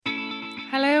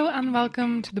and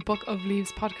welcome to the Book of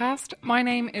Leaves podcast. My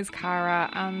name is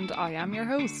Cara and I am your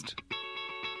host.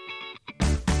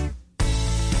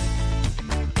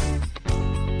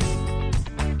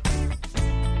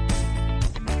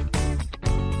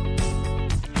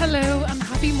 Hello and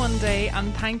happy Monday,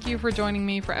 and thank you for joining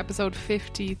me for episode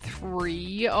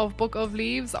 53 of Book of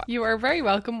Leaves. You are very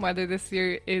welcome, whether this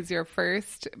year is your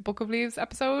first Book of Leaves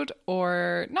episode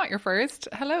or not your first.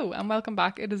 Hello and welcome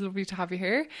back. It is lovely to have you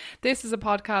here. This is a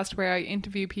podcast where I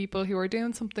interview people who are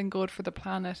doing something good for the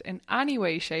planet in any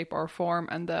way, shape or form,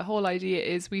 and the whole idea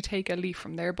is we take a leaf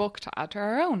from their book to add to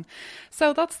our own.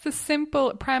 So that's the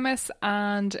simple premise,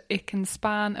 and it can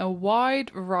span a wide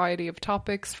variety of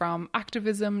topics, from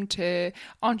activism to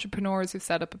entrepreneurs who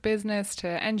set up a business to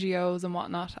NGOs and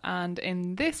whatnot. And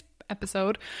in this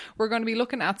episode, we're going to be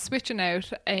looking at switching out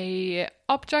a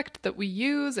object that we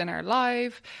use in our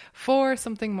life for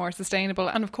something more sustainable.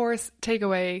 And of course,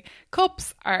 takeaway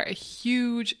cups are a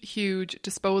huge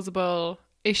disposable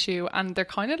issue, and they're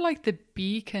kind of like the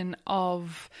beacon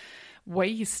of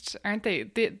waste, aren't they?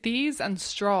 These and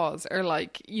straws are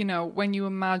like, you know, when you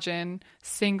imagine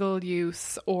single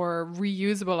use or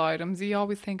reusable items, you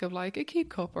always think of like a keep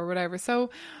cup or whatever.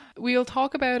 So we'll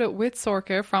talk about it with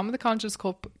Sorcha from the Conscious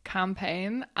Cup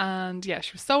campaign, and yeah,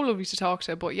 she was so lovely to talk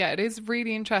to. But yeah, it is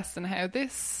really interesting how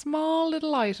this small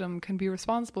little item can be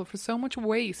responsible for so much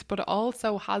waste, but it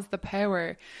also has the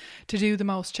power to do the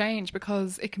most change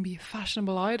because it can be a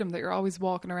fashionable item that you're always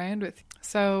walking around with.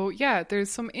 So yeah, there's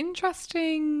some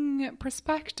interesting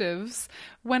perspectives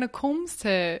when it comes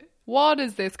to what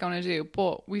is this going to do?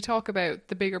 But we talk about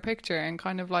the bigger picture and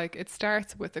kind of like it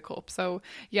starts with the cup. So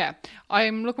yeah,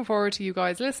 I'm looking forward to you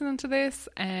guys listening to this.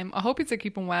 I hope you're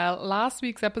keeping well. Last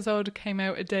week's episode came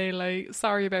out a day late.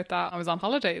 Sorry about that. I was on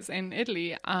holidays in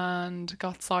Italy and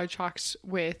got sidetracked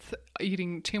with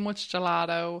eating too much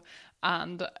gelato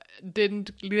and didn't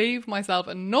leave myself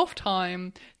enough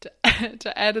time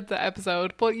to edit the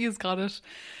episode, but you've got it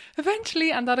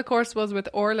eventually. And that of course was with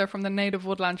Orla from the Native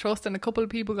Woodland Trust, and a couple of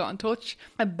people got in touch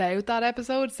about that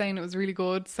episode saying it was really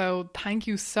good. So thank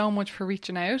you so much for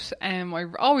reaching out. I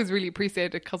always really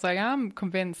appreciate it because I am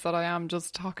convinced that I am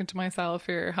just talking to myself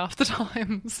here half the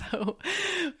time. So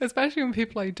especially when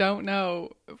people I don't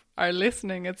know are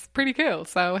listening, it's pretty cool.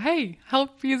 So hey,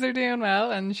 hope you are doing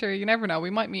well, and sure, you never know, we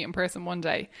might meet in person one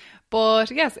day.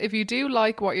 But yes, if you do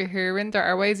like what you're hearing, there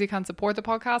are ways you can support the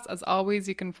podcast. As always,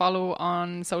 you can follow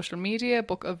on social media,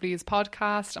 Book of Leaves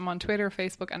Podcast. I'm on Twitter,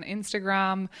 Facebook and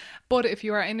Instagram. But if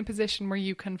you are in a position where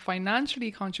you can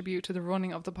financially contribute to the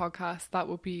running of the podcast, that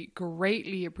would be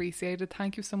greatly appreciated.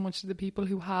 Thank you so much to the people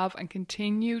who have and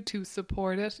continue to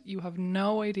support it. You have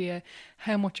no idea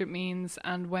how much it means.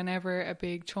 And whenever a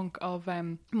big chunk of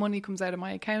money comes out of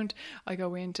my account, I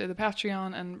go into the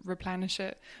Patreon and replenish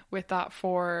it with that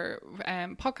for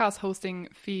podcast hosting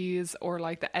fees, or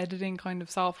like the editing kind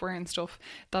of software and stuff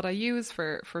that I use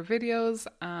for videos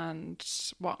and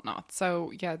whatnot.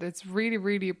 So yeah, that's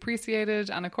really appreciated.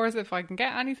 And of course, if I can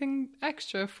get anything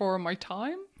extra for my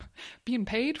time, being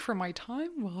paid for my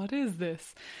time, what is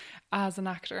this? As an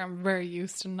actor, I'm very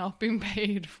used to not being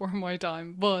paid for my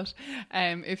time. But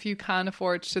if you can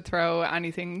afford to throw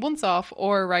anything once off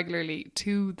or regularly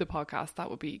to the podcast, that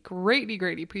would be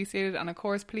greatly appreciated. And of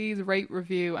course, please rate,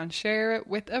 review and share it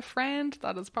with a friend.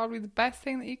 That is probably the best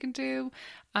thing that you can do.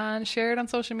 And share it on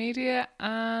social media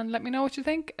and let me know what you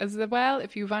think. As well,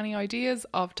 if you have any ideas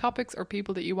of topics or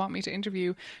people that you want me to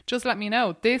interview, just let me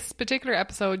know. This particular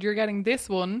episode, you're getting this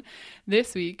one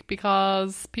this week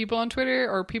because people on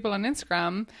Twitter or people on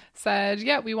Instagram said,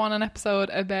 yeah, we want an episode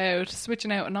about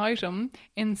switching out an item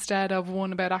instead of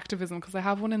one about activism, because I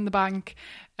have one in the bank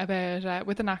about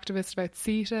with an activist about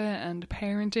CETA and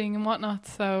parenting and whatnot.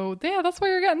 So yeah, that's why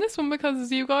you're getting this one,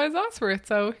 because you guys asked for it.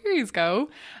 So here you go.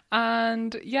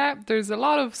 And yeah, there's a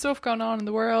lot of stuff going on in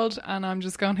the world, and I'm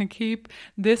just going to keep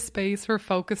this space for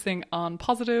focusing on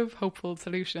positive, hopeful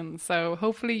solutions. So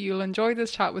hopefully you'll enjoy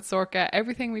this chat with Sorcha.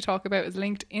 Everything we talk about is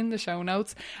linked in the show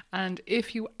notes. And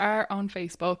if you are on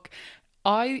Facebook,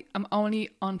 I am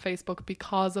only on Facebook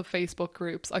because of Facebook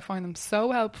groups. I find them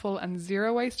so helpful, and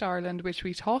Zero Waste Ireland, which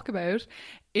we talk about,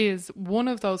 is one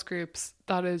of those groups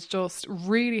that has just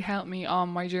really helped me on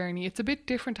my journey. It's a bit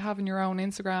different to having your own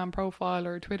Instagram profile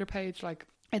or Twitter page. Like,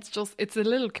 it's a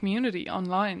little community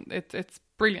online. It's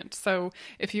brilliant. So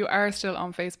if you are still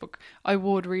on Facebook, I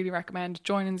would really recommend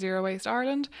joining Zero Waste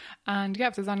Ireland. And yeah,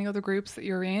 if there's any other groups that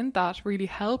you're in that really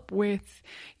help with,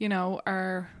 you know,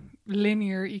 our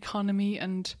linear economy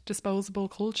and disposable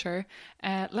culture,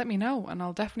 let me know and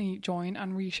I'll definitely join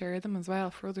and reshare them as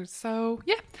well for others. So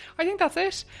yeah, I think that's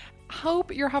it.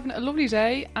 hope you're having a lovely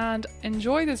day and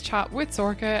enjoy this chat with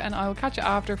Sorcha, and I'll catch you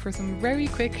after for some very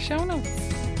quick show notes.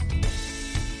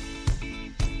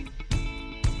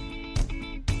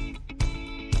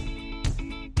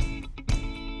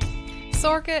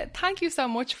 Sorcha, thank you so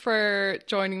much for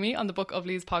joining me on the Book of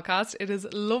Leaves podcast. It is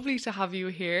lovely to have you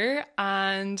here,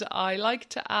 and I like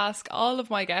to ask all of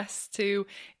my guests to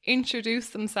introduce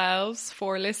themselves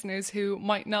for listeners who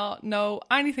might not know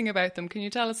anything about them. Can you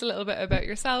tell us a little bit about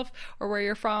yourself or where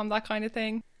you're from, that kind of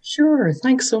thing? Sure.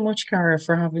 Thanks so much, Cara,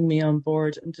 for having me on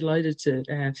board. I'm delighted to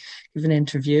give an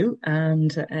interview.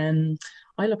 And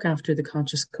I look after the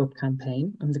Conscious Cup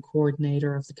campaign. I'm the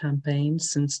coordinator of the campaign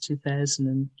since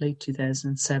late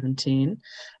 2017.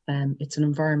 It's an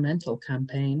environmental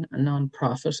campaign, a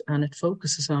non-profit, and it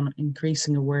focuses on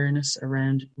increasing awareness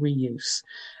around reuse.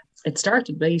 It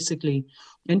started basically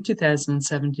in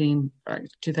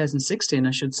 2016,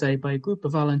 I should say, by a group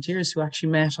of volunteers who actually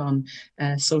met on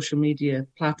a social media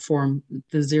platform,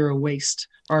 the Zero Waste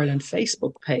Ireland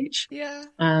Facebook page. Yeah.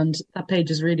 And that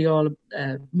page is really all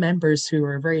members who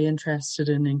are very interested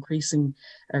in increasing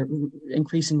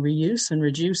reuse and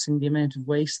reducing the amount of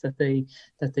waste that they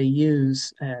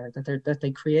use, that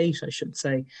they create, I should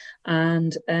say.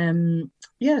 And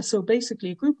so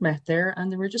basically a group met there,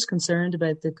 and they were just concerned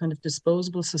about the kind of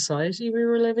disposable society we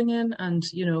were living in. And,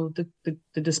 you know,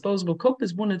 the disposable cup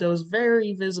is one of those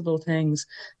very visible things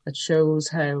that shows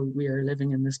how we are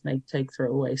living in this make, take,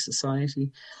 throw away society.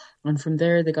 And from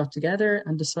there, they got together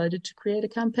and decided to create a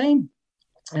campaign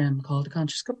called the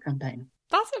Conscious Cup campaign.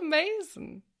 That's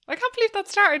amazing. I can't believe that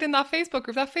started in that Facebook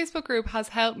group. That Facebook group has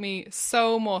helped me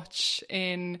so much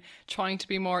in trying to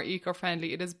be more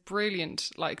eco-friendly. It is brilliant.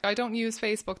 Like, I don't use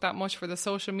Facebook that much for the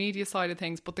social media side of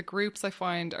things, but the groups I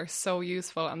find are so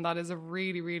useful, and that is a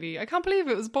really, really... I can't believe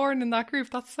it was born in that group.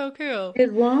 That's so cool.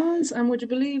 It was, and would you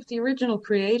believe the original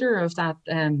creator of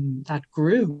that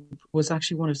group was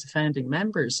actually one of the founding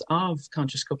members of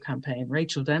Conscious Cup campaign,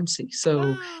 Rachel Dempsey.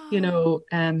 So,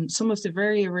 some of the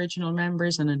very original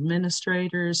members and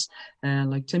administrators,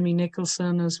 like Timmy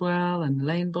Nicholson as well, and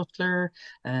Elaine Butler,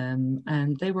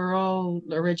 and they were all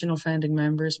original founding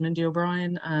members, Mindy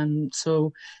O'Brien, and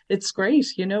so it's great.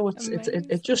 You know,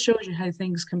 it just shows you how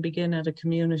things can begin at a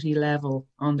community level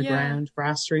on the ground,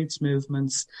 grassroots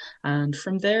movements, and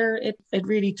from there it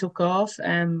really took off.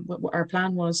 Our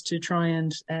plan was to try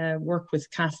and work with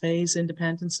cafes,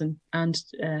 independents, and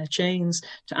chains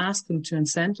to ask them to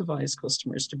incentivize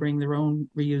customers to bring their own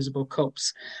reusable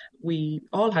cups. We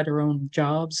all had our own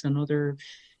jobs and other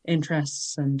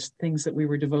interests and things that we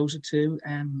were devoted to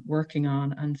working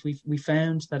on, and we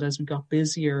found that as we got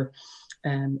busier,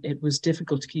 it was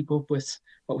difficult to keep up with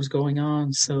what was going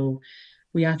on. So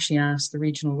we actually asked the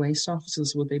regional waste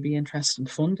offices would they be interested in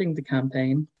funding the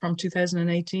campaign. From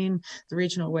 2018, the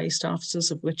regional waste offices,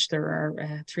 of which there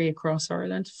are 3 across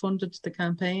Ireland, funded the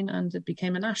campaign, and it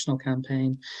became a national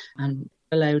campaign and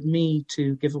allowed me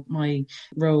to give up my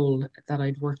role that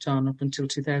I'd worked on up until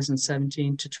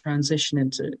 2017 to transition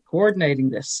into coordinating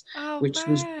this, which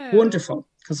was wonderful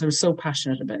because I was so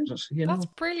passionate about it. That's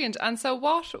brilliant. And so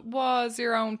what was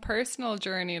your own personal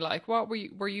journey like? What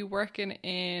were you working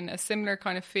in a similar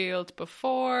kind of field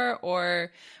before,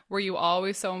 or were you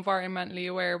always so environmentally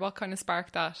aware? What kind of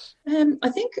sparked that?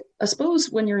 I suppose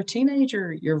when you're a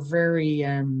teenager, you're very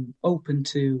open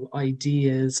to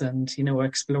ideas and,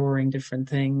 exploring different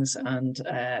things. And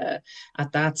at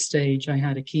that stage, I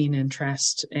had a keen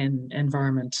interest in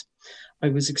environment. I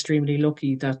was extremely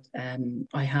lucky that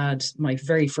I had my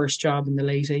very first job in the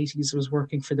late 80s was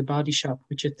working for the Body Shop,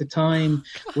 which at the time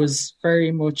was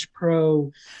very much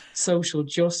pro social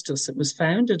justice. It was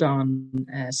founded on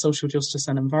social justice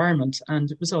and environment, and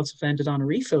it was also founded on a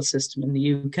refill system in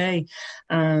the UK.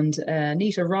 And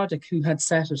Nita Roddick, who had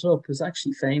set it up, was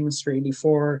actually famous really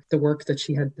for the work that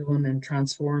she had done in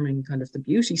transforming kind of the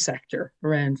beauty sector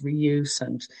around reuse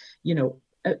and,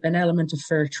 an element of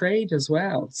fair trade as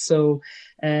well. So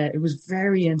it was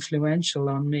very influential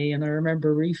on me. And I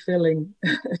remember refilling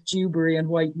Dewberry and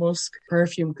White Musk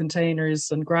perfume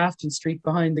containers on Grafton Street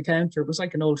behind the counter. It was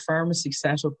like an old pharmacy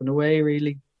set up in a way,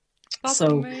 really. That's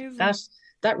amazing.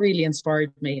 That really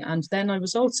inspired me. And then I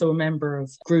was also a member of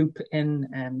a group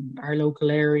in our local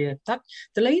area. That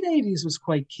the late 80s was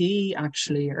quite key,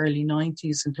 actually, early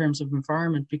 90s in terms of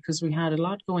environment, because we had a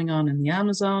lot going on in the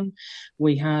Amazon.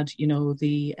 We had,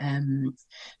 the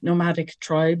nomadic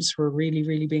tribes were really,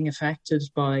 really being affected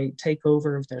by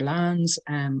takeover of their lands.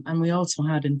 And we also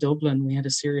had in Dublin, we had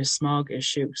a serious smog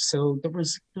issue. So there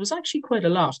was actually quite a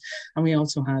lot. And we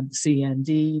also had the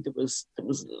CND. There was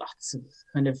lots of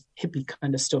kind of hippie kind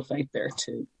kind of stuff out there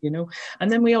too,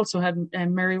 And then we also had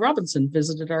Mary Robinson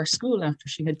visited our school after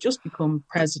she had just become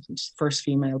president, first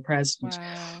female president.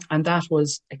 Wow. And that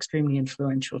was extremely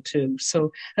influential too.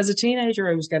 So as a teenager,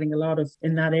 I was getting a lot of,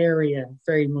 in that area,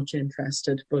 very much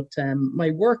interested. But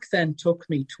my work then took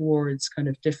me towards kind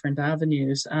of different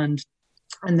avenues. And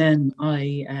then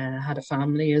I had a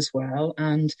family as well.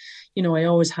 And, I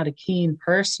always had a keen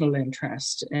personal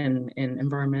interest in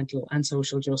environmental and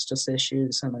social justice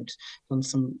issues. And I'd done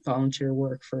some volunteer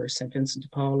work for St. Vincent de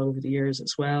Paul over the years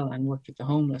as well, and worked with the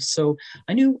homeless. So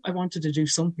I knew I wanted to do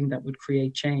something that would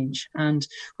create change. And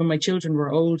when my children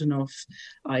were old enough,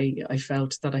 I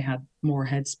felt that I had more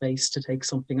headspace to take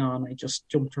something on. I just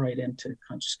jumped right into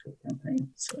Conscious Cook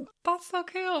campaign. So that's so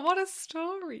cool. What a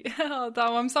story.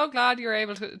 I'm so glad you're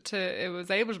able it was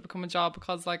able to become a job,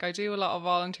 because like I do a lot of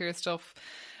volunteer stuff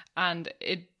and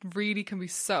it really can be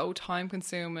so time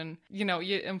consuming.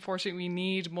 Unfortunately we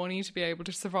need money to be able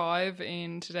to survive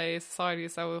in today's society.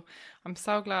 So I'm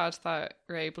so glad that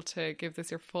you're able to give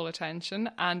this your full attention,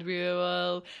 and we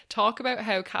will talk about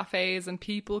how cafes and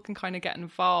people can kind of get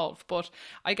involved. But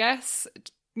I guess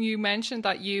you mentioned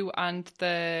that you and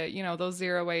those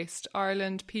Zero Waste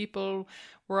Ireland people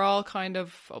were all kind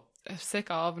of sick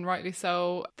of, and rightly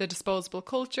so, the disposable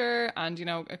culture. And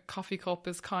a coffee cup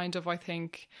is kind of, I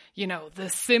think, the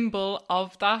symbol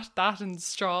of that and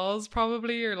straws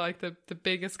probably are like the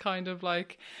biggest kind of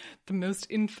like the most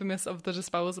infamous of the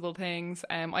disposable things.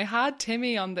 I had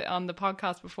Timmy on the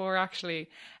podcast before, actually.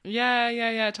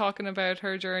 Yeah, talking about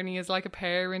her journey as like a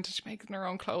parent, she's making her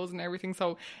own clothes and everything.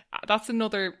 So that's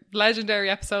another legendary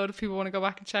episode if people want to go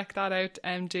back and check that out.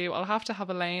 I'll have to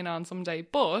have Elaine on someday.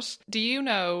 But do you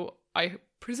know, I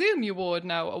presume you would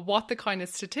know, what the kind of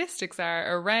statistics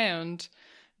are around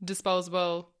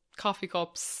disposable coffee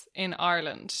cups in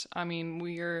Ireland? I mean,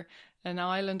 we're an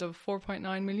island of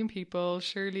 4.9 million people.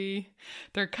 Surely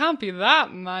there can't be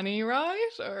that many,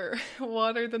 right? Or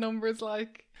what are the numbers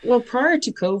like? Well, prior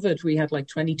to COVID, we had like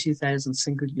 22,000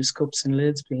 single-use cups and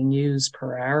lids being used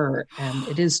per hour. And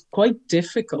it is quite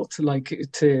difficult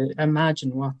to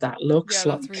imagine what that looks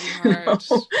like. Yeah, that's really hard.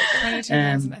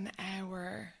 22,000 an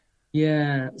hour.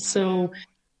 Yeah. Wow. So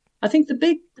I think the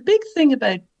big thing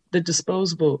about the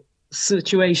disposable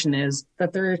situation is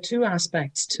that there are two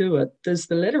aspects to it. There's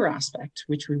the litter aspect,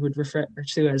 which we would refer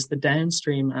to as the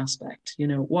downstream aspect.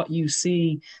 What you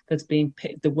see that's being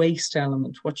the waste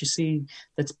element, what you see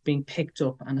that's being picked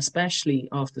up, and especially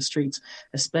off the streets,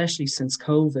 especially since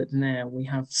COVID now, we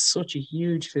have such a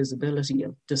huge visibility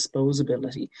of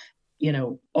disposability.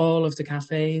 All of the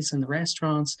cafes and the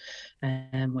restaurants,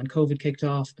 when COVID kicked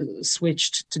off,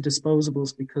 switched to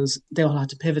disposables because they all had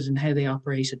to pivot in how they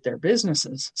operated their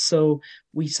businesses. So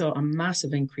we saw a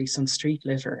massive increase in street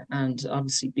litter and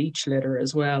obviously beach litter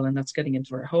as well. And that's getting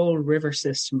into our whole river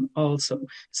system also.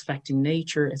 It's affecting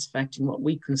nature. It's affecting what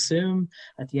we consume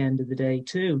at the end of the day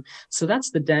too. So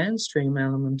that's the downstream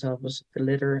element of it, the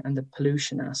litter and the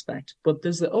pollution aspect. But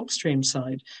there's the upstream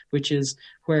side, which is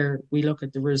where we look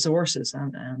at the resources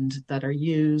and that are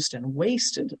used and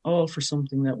wasted, all for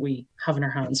something that we have in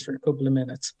our hands for a couple of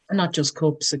minutes. And not just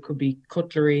cups, it could be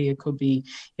cutlery, it could be,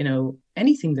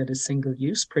 anything that is single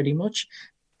use pretty much.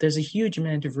 There's a huge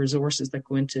amount of resources that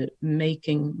go into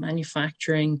making,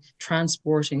 manufacturing,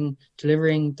 transporting,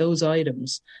 delivering those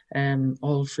items,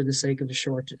 all for the sake of a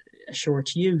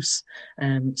short use.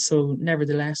 So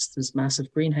nevertheless, there's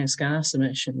massive greenhouse gas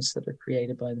emissions that are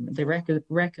created by them. They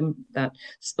reckon that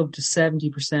up to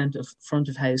 70% of front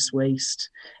of house waste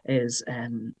is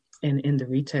in the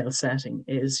retail setting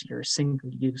is your single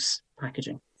use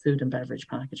packaging, food and beverage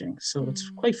packaging. So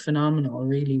it's quite phenomenal,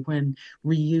 really, when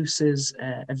reuse is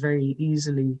very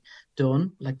easily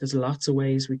done. Like there's lots of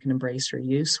ways we can embrace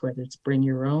reuse, whether it's bring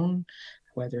your own,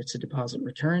 whether it's a deposit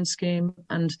return scheme.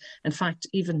 And in fact,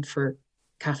 even for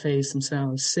cafes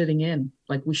themselves, sitting in,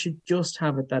 like we should just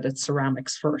have it that it's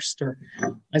ceramics first, or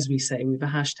as we say, we have a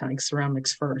hashtag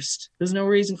ceramics first. There's no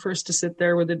reason for us to sit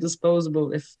there with a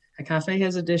disposable. If a cafe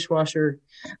has a dishwasher,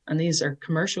 and these are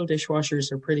commercial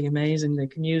dishwashers, are pretty amazing. They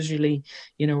can usually,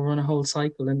 run a whole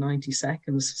cycle in 90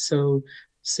 seconds. So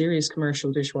serious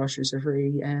commercial dishwashers are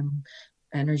very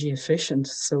energy efficient,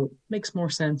 so it makes more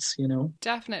sense.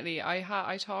 Definitely.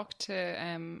 I talked to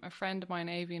a friend of mine,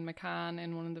 Avian McCann,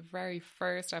 in one of the very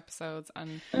first episodes,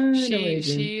 and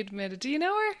she admitted, do you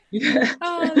know her?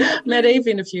 Yeah. Met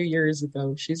Avian a few years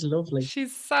ago. She's lovely.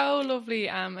 She's so lovely,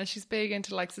 and she's big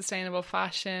into like sustainable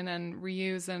fashion and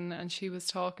reusing, and she was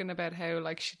talking about how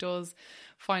like she does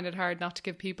find it hard not to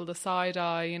give people the side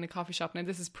eye in a coffee shop. Now,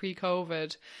 this is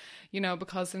pre-COVID,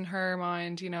 because in her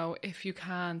mind, if you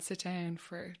can sit down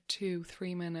for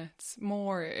 2-3 minutes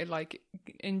more,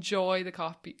 enjoy the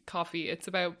coffee. It's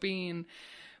about being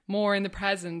more in the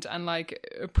present and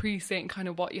appreciating kind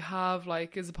of what you have,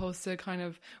 as opposed to kind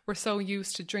of, we're so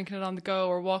used to drinking it on the go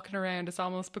or walking around. It's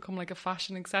almost become like a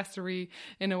fashion accessory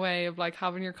in a way of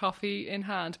having your coffee in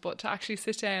hand, but to actually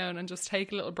sit down and just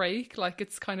take a little break,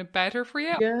 it's kind of better for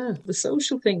you. Yeah, the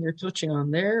social thing you're touching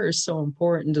on there is so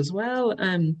important as well.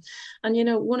 And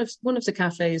one of the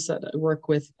cafes that I work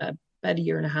with, about a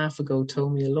year and a half ago,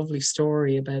 told me a lovely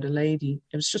story about a lady.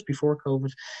 It was just before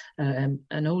COVID.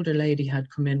 An older lady had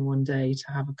come in one day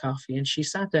to have a coffee, and she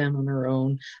sat down on her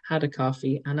own, had a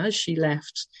coffee. And as she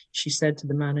left, she said to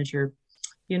the manager,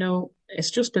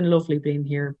 it's just been lovely being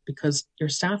here because your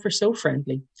staff are so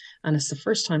friendly. And it's the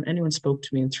first time anyone spoke to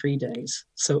me in 3 days.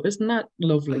 So isn't that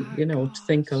lovely, to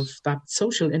think of that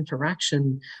social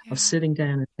interaction of sitting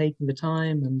down and taking the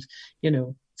time. And,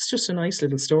 it's just a nice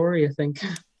little story, I think.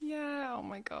 Oh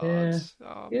my God.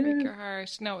 Break your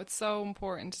heart. No, it's so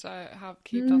important to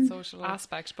keep that social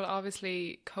aspect. But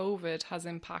obviously COVID has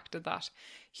impacted that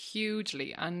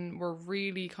hugely, and we're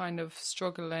really kind of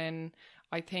struggling,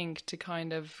 I think, to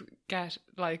kind of get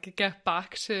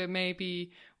back to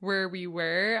maybe where we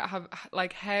were.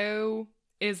 How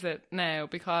is it now?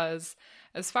 Because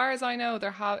as far as I know,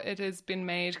 it has been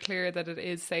made clear that it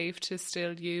is safe to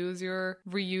still use your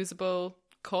reusable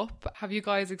cup. Have you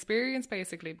guys experienced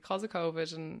basically because of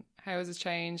COVID, and how has it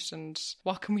changed, and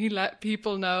what can we let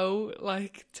people know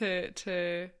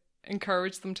to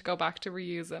encourage them to go back to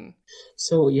reusing?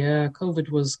 So yeah,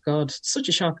 COVID was, such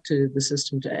a shock to the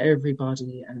system, to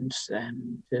everybody, and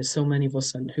there's so many of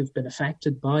us who've been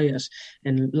affected by it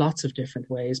in lots of different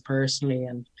ways, personally,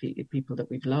 and people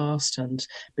that we've lost, and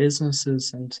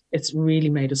businesses, and it's really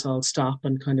made us all stop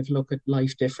and kind of look at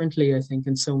life differently, I think,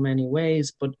 in so many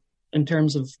ways. But in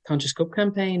terms of Conscious Cup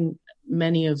campaign,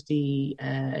 many of the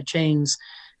chains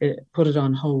put it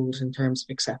on hold in terms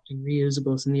of accepting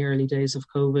reusables in the early days of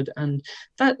COVID. And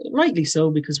that rightly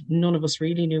so, because none of us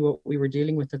really knew what we were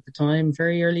dealing with at the time.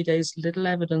 Very early days, little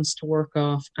evidence to work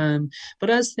off. But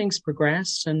as things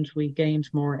progressed and we gained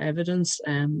more evidence,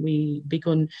 we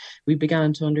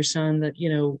began to understand that,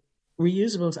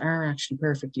 reusables are actually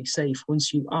perfectly safe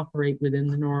once you operate within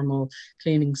the normal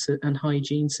cleaning and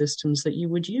hygiene systems that you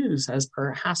would use as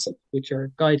per HACCP, which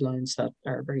are guidelines that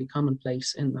are very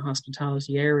commonplace in the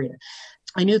hospitality area.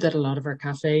 I knew that a lot of our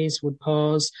cafes would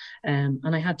pause, and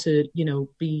I had to,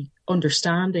 be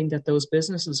understanding that those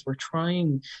businesses were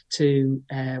trying to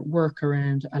work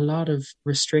around a lot of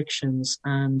restrictions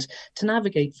and to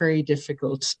navigate very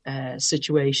difficult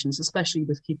situations, especially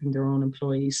with keeping their own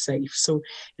employees safe. So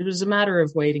it was a matter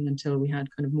of waiting until we had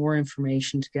kind of more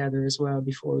information together as well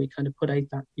before we kind of put out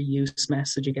that reuse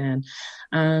message again.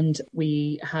 And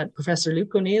we had Professor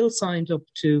Luke O'Neill signed up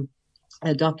to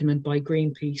a document by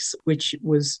Greenpeace, which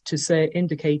was to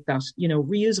indicate that,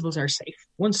 reusables are safe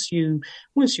once you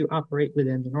operate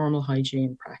within the normal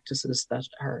hygiene practices that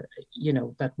are,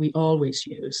 that we always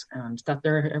use, and that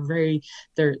there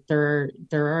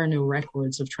are no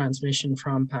records of transmission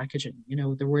from packaging.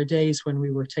 There were days when we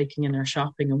were taking in our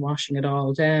shopping and washing it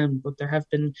all down, but there have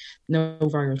been no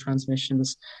viral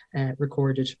transmissions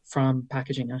recorded from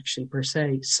packaging actually per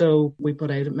se. So we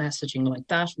put out a messaging like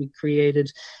that. We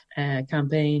created a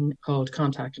campaign called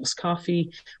Contactless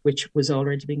Coffee, which was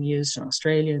already being used in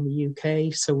Australia and the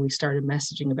UK. So we started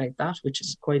messaging about that, which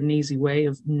is quite an easy way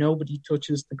of nobody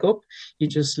touches the cup. You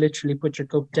just literally put your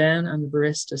cup down and the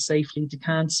barista safely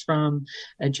decants from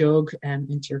a jug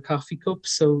into your coffee cup.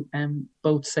 So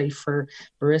both safe for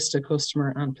barista,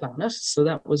 customer and planet. So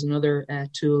that was another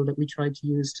tool that we tried to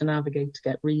use to navigate to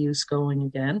get reuse going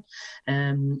again.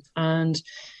 And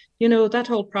that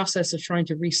whole process of trying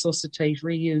to resuscitate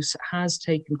reuse has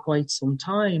taken quite some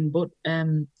time. But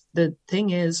the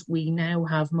thing is, we now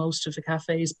have most of the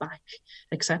cafes back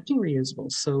accepting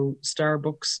reusables. So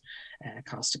Starbucks,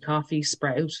 Costa Coffee,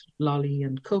 Sprout, Lolly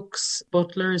and Cooks,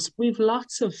 Butlers, we've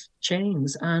lots of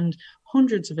chains and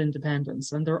hundreds of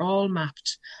independents, and they're all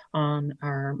mapped on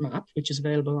our map, which is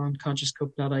available on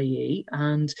consciouscup.ie.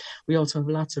 And we also have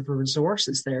lots of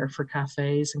resources there for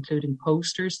cafes, including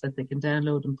posters that they can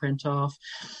download and print off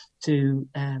to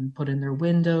put in their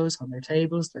windows, on their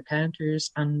tables, their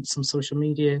counters, and some social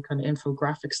media kind of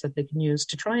infographics that they can use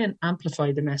to try and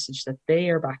amplify the message that they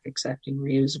are back accepting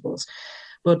reusables.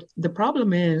 But the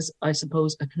problem is, I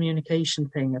suppose, a communication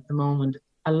thing at the moment.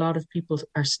 A lot of people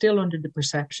are still under the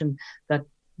perception that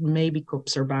maybe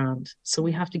cups are banned. So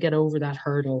we have to get over that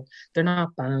hurdle. They're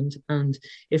not banned. And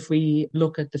if we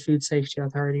look at the Food Safety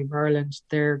Authority of Ireland,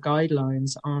 their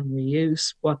guidelines on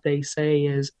reuse, what they say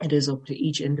is it is up to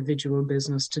each individual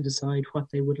business to decide what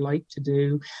they would like to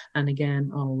do. And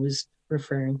again, always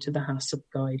referring to the HACCP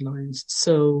guidelines.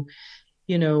 So,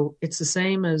 you know, it's the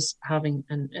same as having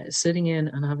sitting in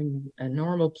and having a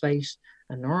normal plate,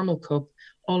 a normal cup.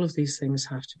 All of these things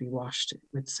have to be washed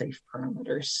with safe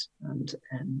parameters. And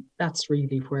that's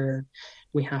really where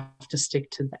we have to stick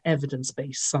to the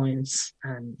evidence-based science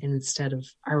instead of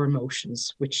our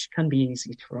emotions, which can be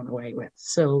easy to run away with.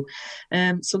 So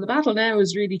the battle now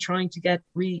is really trying to get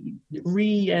resuscitate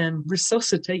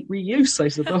reuse, I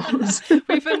suppose.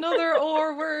 We've another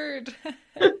R word.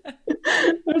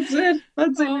 That's it.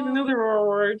 With another R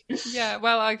word. Yeah,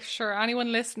 well, I'm sure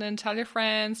anyone listening, tell your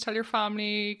friends, tell your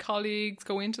family, colleagues,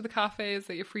 go into the cafes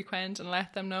that you frequent and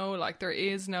let them know, like, there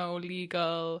is no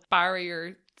legal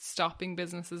barrier stopping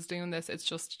businesses doing this. It's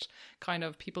just kind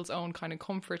of people's own kind of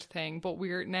comfort thing. But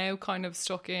we're now kind of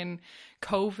stuck in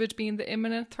COVID being the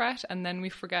imminent threat, and then we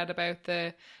forget about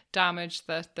the damage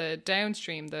that the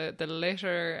downstream, the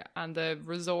litter and the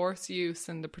resource use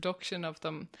and the production of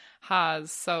them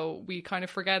has. So we kind of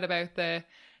forget about the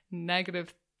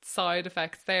negative side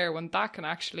effects there, when that can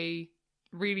actually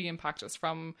really impact us,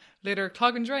 from litter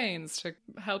clogging drains to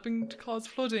helping to cause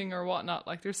flooding or whatnot.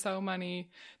 Like, there's so many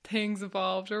things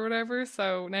involved or whatever.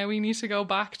 So now we need to go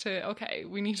back to, okay,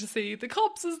 we need to see the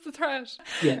cups as the threat.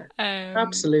 Yeah,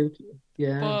 absolutely.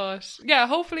 Yeah. But yeah,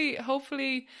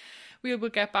 hopefully we will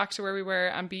get back to where we were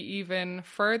and be even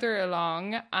further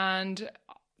along. And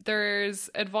there's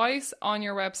advice on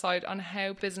your website on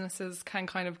how businesses can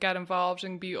kind of get involved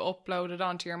and be uploaded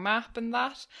onto your map and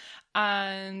that.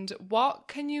 And what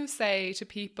can you say to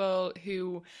people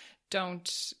who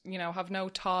don't, you know, have no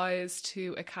ties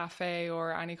to a cafe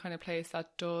or any kind of place that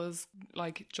does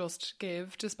like just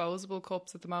give disposable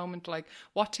cups at the moment? Like,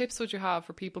 what tips would you have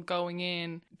for people going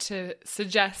in to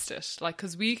suggest it? Like,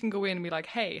 because we can go in and be like,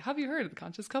 hey, have you heard of the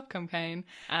Conscious Cup campaign?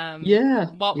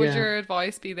 What would your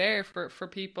advice be there for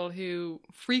people who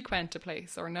frequent a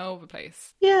place or know of a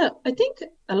place? Yeah, I think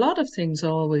a lot of things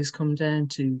always come down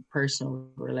to personal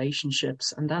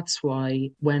relationships. And that's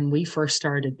why when we first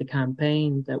started the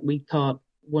campaign, that we thought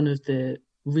one of the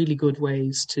really good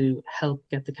ways to help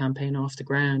get the campaign off the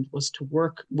ground was to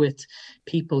work with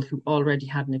people who already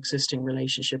had an existing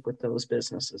relationship with those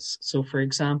businesses. So, for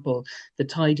example, the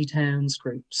Tidy Towns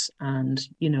groups and,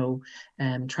 you know,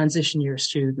 transition year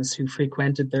students who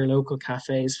frequented their local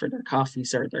cafes for their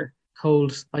coffees or their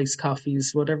cold iced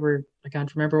coffees, whatever. I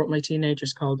can't remember what my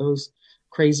teenagers call those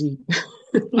crazy.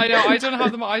 I know, I don't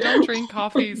have them. I don't drink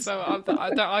coffee, so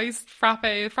the iced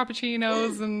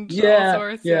frappuccinos and all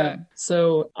sorts. Yeah.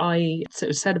 So I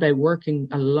said about working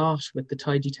a lot with the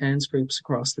Tidy Towns groups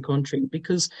across the country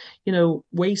because, you know,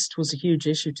 waste was a huge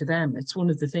issue to them. It's one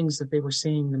of the things that they were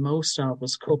seeing the most of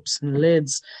was cups and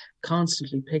lids,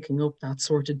 constantly picking up that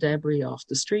sort of debris off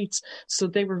the streets. So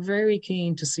they were very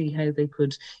keen to see how they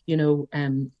could, you know,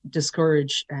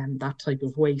 discourage that type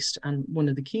of waste. And one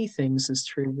of the key things is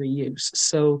through reuse.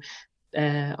 So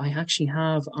I actually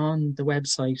have on the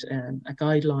website a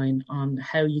guideline on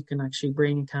how you can actually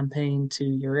bring a campaign to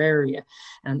your area.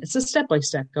 And it's a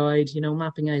step-by-step guide, you know,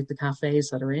 mapping out the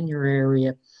cafes that are in your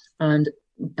area. And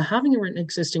having an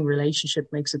existing relationship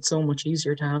makes it so much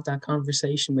easier to have that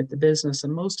conversation with the business.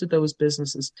 And most of those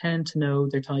businesses tend to know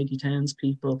their Tidy Towns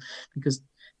people because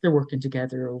they're working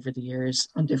together over the years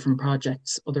on different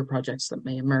projects, other projects that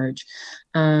may emerge.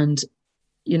 And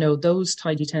you know, those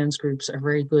Tidy Towns groups are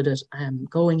very good at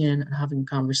going in and having a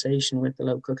conversation with the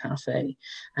local cafe.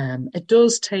 It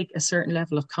does take a certain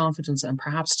level of confidence and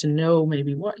perhaps to know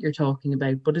maybe what you're talking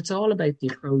about, but it's all about the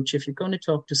approach. If you're going to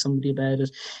talk to somebody about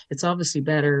it, it's obviously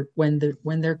better when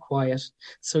they're quiet.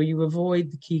 So you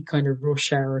avoid the key kind of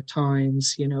rush hour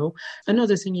times, you know.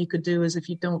 Another thing you could do is if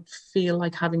you don't feel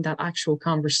like having that actual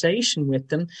conversation with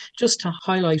them, just to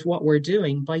highlight what we're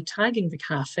doing by tagging the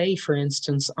cafe, for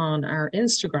instance, on our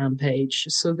Instagram page.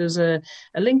 So there's a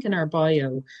link in our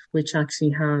bio which actually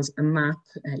has a map.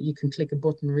 You can click a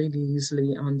button really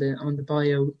easily on the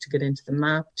bio to get into the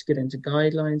map, to get into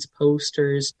guidelines,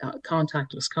 posters,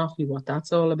 contactless coffee, what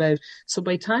that's all about. So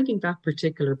by tagging that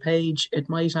particular page, it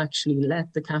might actually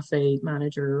let the cafe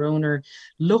manager or owner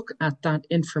look at that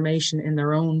information in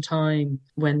their own time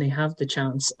when they have the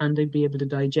chance, and they'd be able to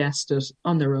digest it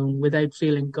on their own without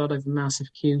feeling, God, I've a massive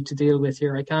queue to deal with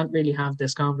here. I can't really have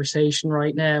this conversation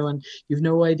right now, and you've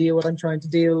no idea what I'm trying to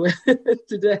deal with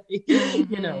today.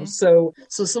 So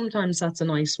sometimes that's a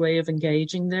nice way of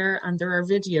engaging there. And there are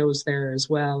videos there as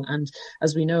well. And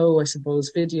as we know, I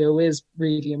suppose video is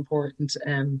really important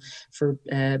for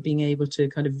being able to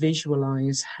kind of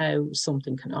visualize how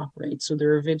something can operate. So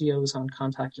there are videos on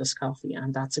contactless coffee,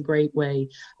 and that's a great way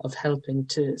of helping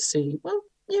to see, well,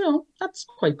 that's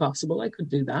quite possible. I could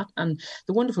do that. And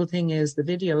the wonderful thing is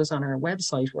the videos on our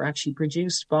website were actually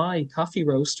produced by coffee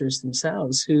roasters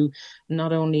themselves, who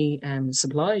not only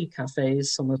supply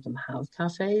cafes, some of them have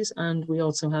cafes, and we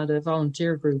also had a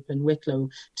volunteer group in Wicklow,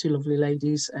 two lovely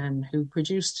ladies who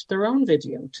produced their own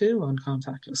video too on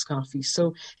contactless coffee.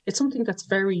 So it's something that's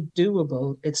very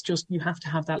doable. It's just you have to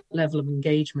have that level of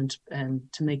engagement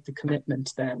to make the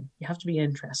commitment then. You have to be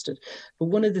interested. But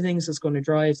one of the things that's going to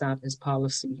drive that is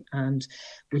policy. And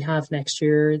we have next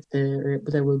year,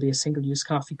 there will be a single-use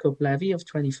coffee cup levy of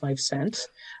 25 cents.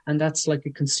 And that's like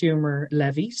a consumer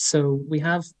levy. So we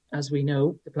have, as we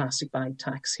know, the plastic bag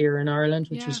tax here in Ireland,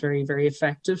 which was very, very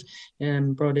effective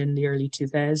and brought in the early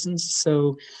 2000s.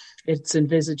 So it's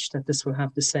envisaged that this will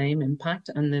have the same impact,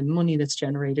 and the money that's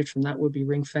generated from that will be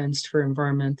ring-fenced for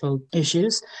environmental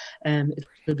issues. It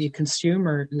will be a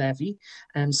consumer levy,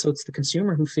 so it's the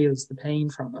consumer who feels the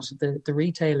pain from it. The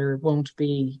retailer won't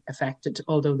be affected,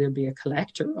 although there'll be a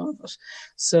collector of it.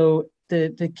 So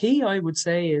the key, I would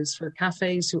say, is for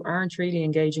cafes who aren't really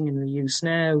engaging in reuse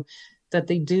now, that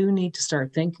they do need to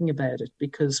start thinking about it,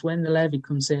 because when the levy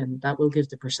comes in, that will give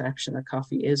the perception that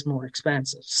coffee is more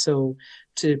expensive. So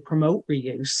to promote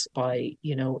reuse by,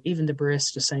 even the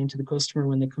barista saying to the customer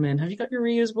when they come in, have you got your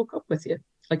reusable cup with you?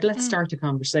 Like, let's start a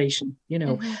conversation,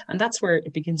 and that's where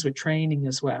it begins with training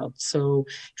as well. So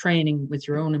training with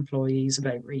your own employees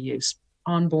about reuse,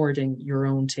 onboarding your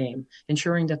own team,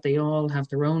 ensuring that they all have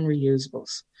their own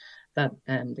reusables, that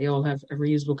they all have a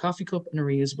reusable coffee cup and a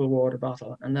reusable water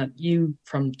bottle, and that you,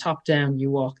 from top down, you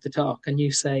walk the talk and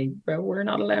you say, well, we're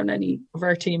not allowing any of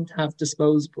our team to have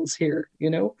disposables here,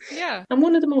 Yeah. And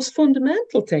one of the most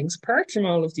fundamental things, apart from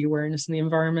all of the awareness and the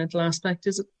environmental aspect,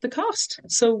 is the cost.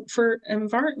 So for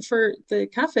the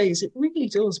cafes, it really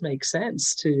does make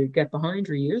sense to get behind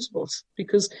reusables,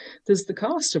 because there's the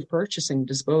cost of purchasing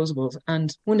disposables.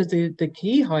 And one of the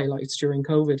key highlights during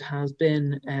COVID has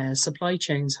been supply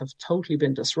chains have totally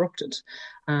been disrupted.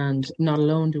 And not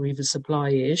alone do we have a supply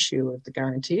issue of the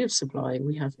guarantee of supply,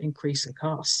 we have increasing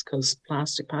costs because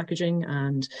plastic packaging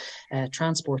and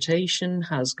transportation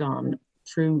has gone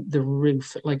through the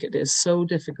roof. Like, it is so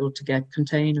difficult to get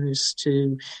containers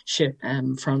to ship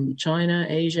from China,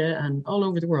 Asia, and all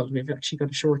over the world. We've actually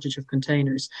got a shortage of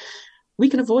containers. We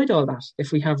can avoid all that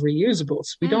if we have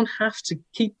reusables. We don't have to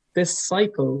keep this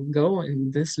cycle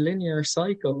going, this linear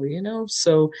cycle,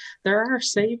 so there are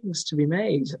savings to be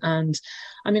made. And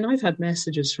I mean, I've had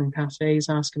messages from cafes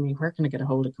asking me, where can I get a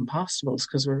hold of compostables?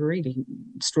 Because we're really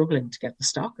struggling to get the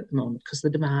stock at the moment because the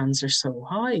demands are so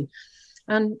high.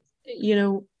 And,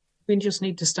 we just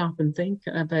need to stop and think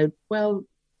about, well,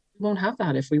 we won't have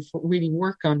that if we really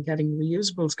work on getting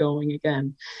reusables going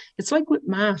again. It's like with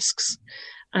masks.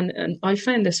 And I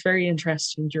found this very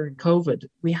interesting during COVID.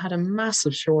 We had a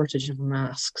massive shortage of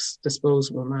masks,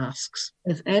 disposable masks.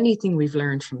 If anything we've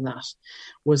learned from that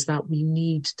was that we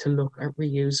need to look at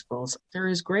reusables. There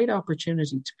is great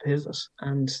opportunity to pivot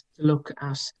and to look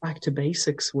at back to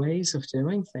basics ways of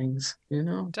doing things,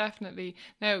 Definitely.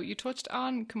 Now, you touched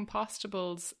on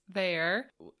compostables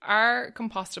there. Are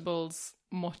compostables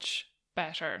much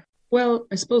better? Well,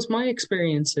 I suppose my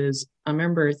experience is, I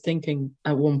remember thinking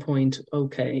at one point,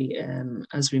 okay,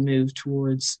 as we move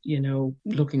towards,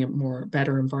 looking at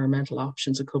better environmental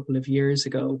options a couple of years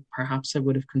ago, perhaps I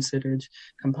would have considered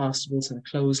compostables in a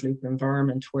closed loop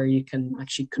environment where you can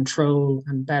actually control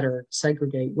and better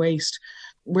segregate waste.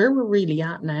 Where we're really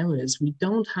at now is we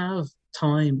don't have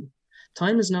time.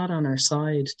 Time is not on our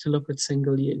side to look at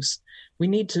single use. We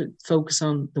need to focus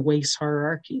on the waste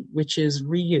hierarchy, which is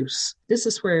reuse. This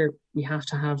is where we have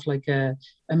to have like a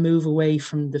move away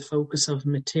from the focus of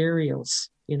materials.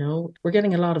 We're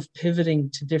getting a lot of pivoting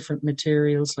to different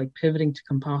materials, like pivoting to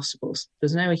compostables.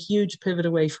 There's now a huge pivot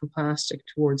away from plastic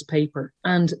towards paper.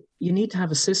 And you need to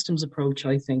have a systems approach,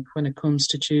 I think, when it comes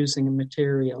to choosing a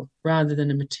material rather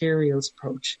than a materials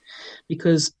approach,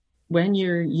 because when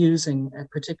you're using a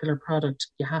particular product,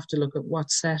 you have to look at what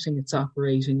setting it's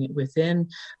operating within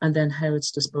and then how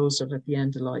it's disposed of at the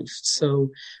end of life. So,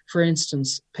 for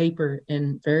instance, paper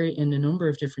in a number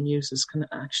of different uses can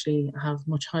actually have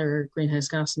much higher greenhouse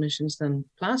gas emissions than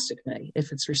plastic may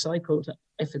if it's recycled,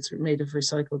 if it's made of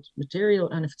recycled material,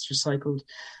 and if it's recycled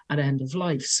at end of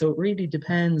life. So it really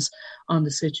depends on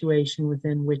the situation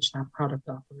within which that product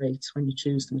operates when you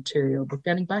choose the material. But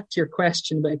getting back to your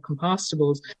question about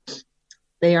compostables,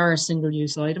 they are a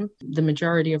single-use item. The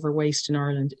majority of our waste in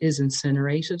Ireland is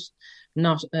incinerated.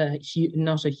 Not a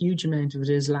huge amount of it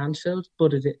is landfilled,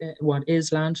 but what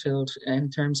is landfilled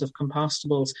in terms of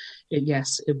compostables,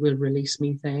 yes, it will release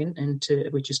methane,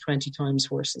 which is 20 times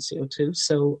worse than CO2.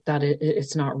 So that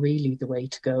it's not really the way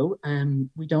to go.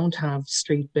 We don't have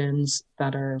street bins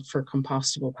that are for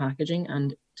compostable packaging,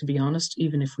 and to be honest,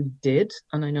 even if we did,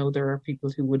 and I know there are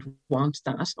people who would want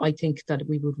that, I think that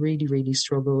we would really, really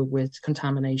struggle with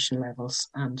contamination levels,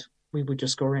 and we would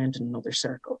just go around in another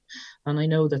circle. And I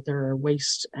know that there are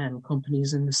waste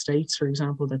companies in the States, for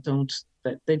example, that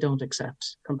they don't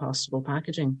accept compostable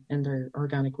packaging in their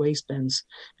organic waste bins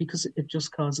because it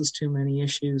just causes too many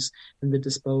issues in the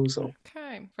disposal.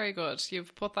 Okay, very good.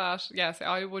 You've put that. Yes,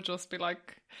 I would just be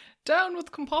like, down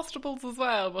with compostables as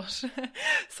well, but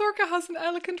Sorcha has an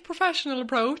elegant professional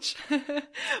approach.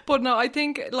 But no, I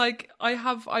think like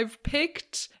I've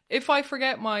picked, if I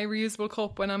forget my reusable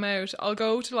cup when I'm out, I'll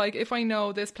go to like, if I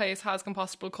know this place has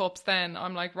compostable cups, then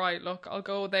I'm like, right, look, I'll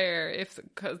go there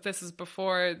because this is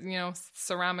before,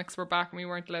 ceramics were back and we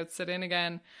weren't allowed to sit in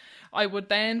again. I would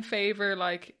then favour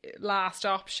like last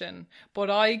option, but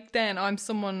I'm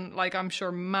someone, like I'm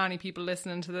sure many people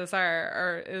listening to this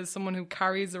is someone who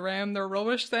carries around their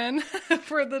rubbish then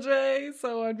for the day.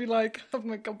 So I'd be like, have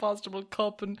my compostable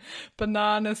cup and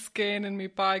banana skin in my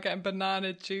bag and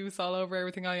banana juice all over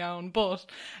everything I own. But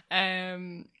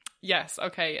yes,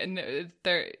 okay, and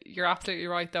you're absolutely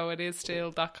right though, it is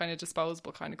still that kind of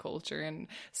disposable kind of culture, and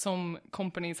some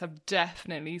companies have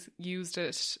definitely used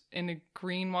it in a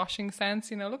greenwashing sense,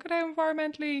 look at how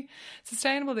environmentally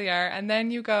sustainable they are, and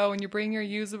then you go and you bring your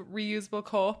reusable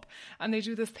cup and they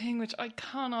do this thing which I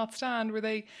cannot stand, where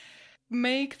they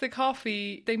make the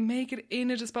coffee, they make it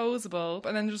in a disposable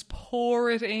and then just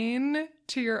pour it in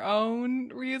to your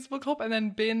own reusable cup and then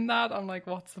bin that. I'm like,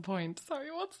 what's the point? Sorry,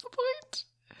 what's the point?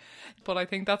 But I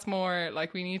think that's more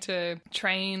like we need to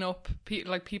train up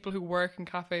people who work in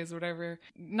cafes or whatever.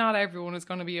 Not everyone is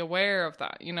going to be aware of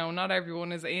that. Not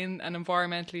everyone is in an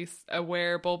environmentally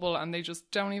aware bubble and they just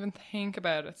don't even think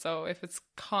about it. So if it's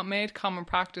made common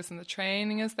practice and the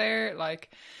training is there,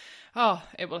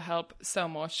 it will help so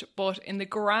much. But in the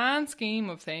grand scheme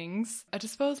of things, a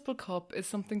disposable cup is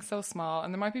something so small.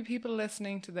 And there might be people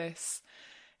listening to this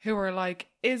who are like,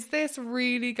 is this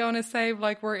really going to save?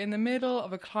 Like, we're in the middle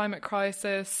of a climate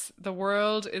crisis. The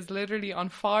world is literally on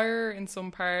fire in some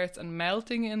parts and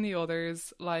melting in the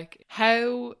others. Like,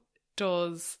 how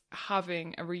does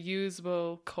having a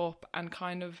reusable cup and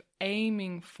kind of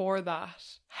aiming for that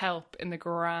help in the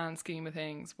grand scheme of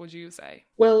things, would you say?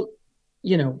 Well,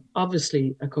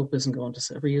 obviously a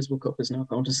reusable cup is not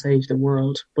going to save the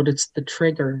world, but it's the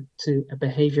trigger to a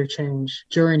behaviour change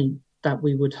journey that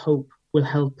we would hope will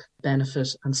help benefit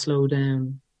and slow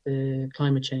down the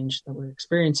climate change that we're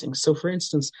experiencing. So, for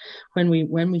instance, when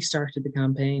we started the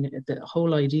campaign, the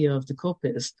whole idea of the cup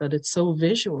is that it's so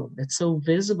visual, it's so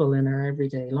visible in our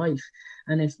everyday life.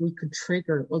 And if we could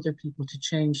trigger other people to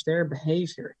change their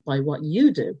behaviour by what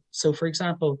you do. So, for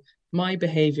example, my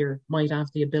behaviour might have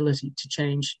the ability to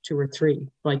change 2 or 3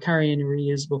 by carrying a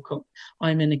reusable cup.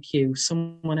 I'm in a queue.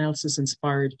 Someone else is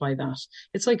inspired by that.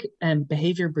 It's like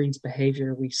behaviour breeds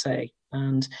behaviour, we say.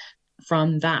 And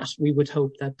from that, we would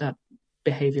hope that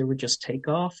behaviour would just take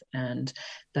off and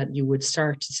that you would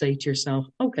start to say to yourself,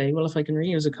 okay, well, if I can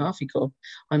reuse a coffee cup,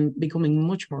 I'm becoming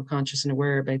much more conscious and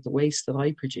aware about the waste that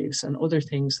I produce and other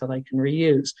things that I can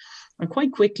reuse. And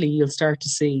quite quickly, you'll start to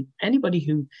see anybody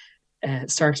who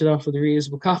started off with a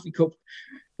reusable coffee cup,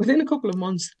 within a couple of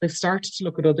months, they've started to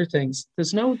look at other things.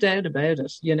 There's no doubt about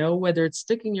it, whether it's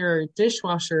sticking your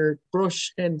dishwasher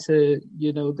brush into,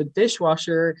 the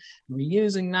dishwasher,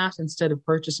 reusing that instead of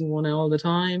purchasing one all the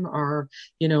time, or,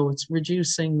 it's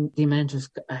reducing the amount of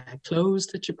clothes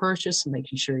that you purchase and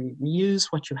making sure you reuse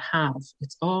what you have.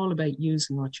 It's all about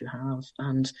using what you have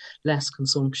and less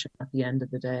consumption at the end of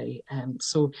the day.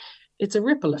 So it's a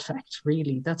ripple effect,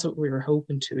 really. That's what we were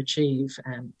hoping to achieve,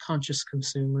 conscious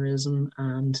consumerism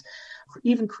and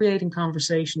even creating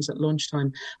conversations at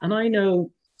lunchtime. And I know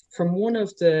from one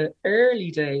of the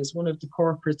early days, one of the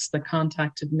corporates that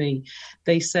contacted me,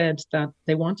 they said that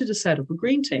they wanted to set up a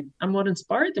green team. And what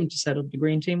inspired them to set up the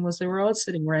green team was they were all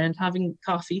sitting around having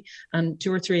coffee, and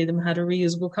two or three of them had a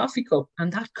reusable coffee cup.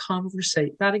 And that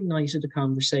ignited a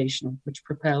conversation, which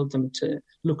propelled them to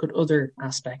look at other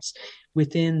aspects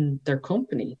within their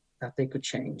company that they could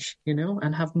change,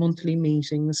 and have monthly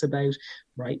meetings about,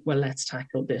 right, well, let's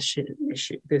tackle this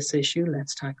issue.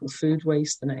 Let's tackle food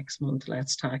waste the next month.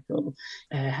 Let's tackle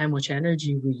how much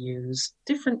energy we use.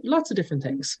 Lots of different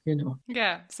things.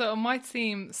 Yeah. So it might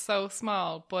seem so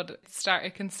small, but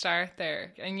it can start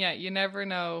there, and yeah, you never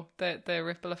know the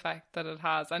ripple effect that it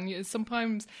has. And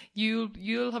sometimes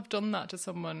you'll have done that to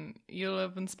someone, you'll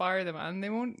have inspired them, and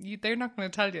they're not going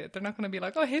to tell you. They're not going to be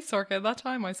like, oh, hey, Sorcha, that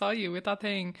time I saw you with that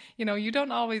thing. You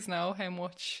don't always know how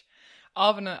much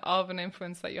of an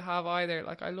influence that you have either.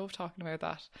 Like, I love talking about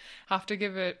that. Have to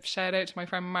give a shout out to my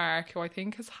friend Mark, who I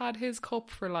think has had his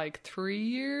cup for like 3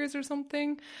 years or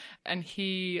something, and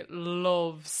he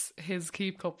loves his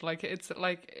Keep cup. Like, it's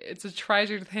a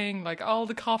treasured thing. Like, all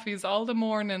the coffees, all the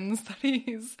mornings that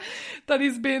he's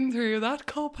been through, that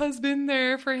cup has been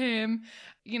there for him.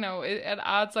 It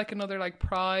adds like another like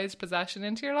prized possession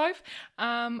into your life.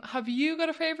 Have you got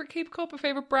a favorite Keep cup, a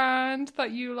favorite brand that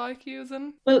you like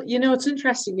using? Well, it's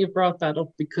interesting you brought that up,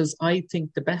 because I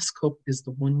think the best cup is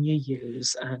the one you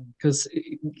use, and because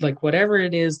like whatever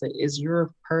it is that is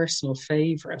your personal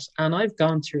favorite, and I've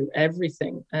gone through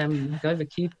everything. I have a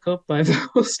Keep cup, I have a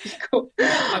Husky cup,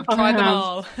 I've tried them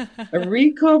all. a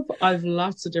Re cup. I've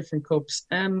lots of different cups.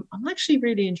 I'm actually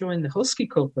really enjoying the Husky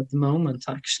cup at the moment.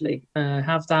 Actually,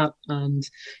 have that, and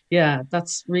yeah,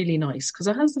 that's really nice because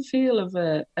it has the feel of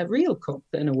a real cup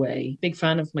in a way. Big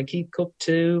fan of my Keep cup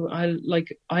too.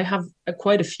 I have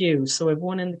quite a few, so I've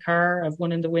one in the car, I've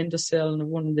one in the windowsill, and I've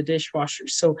one in the dishwasher,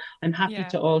 so I'm happy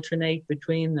to alternate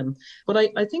between them. But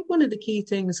I think one of the key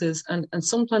things is, and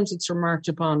sometimes it's remarked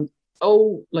upon,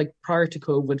 like prior to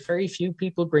COVID, very few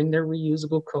people bring their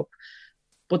reusable cup.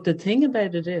 But the thing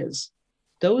about it is,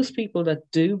 those people that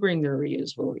do bring their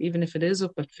reusable, even if it is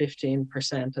up at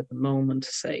 15% at the moment,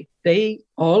 say, they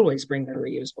always bring their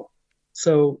reusable.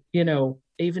 So,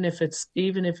 even if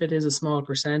it is a small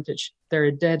percentage, they're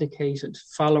a dedicated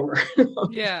follower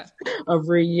of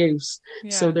reuse.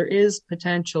 Yeah. So there is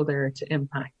potential there to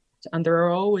impact. And there are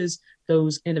always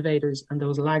those innovators and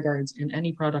those laggards in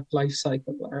any product life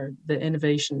cycle, or the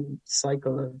innovation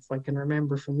cycle of, I can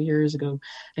remember from years ago,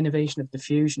 innovation of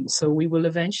diffusion. So we will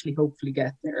eventually hopefully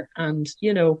get there. And,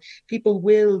 people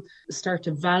will start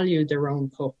to value their own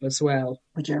cup as well,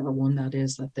 whichever one that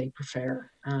is that they prefer.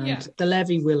 And the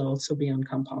levy will also be on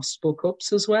compostable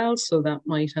cups as well. So that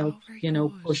might help,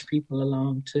 push people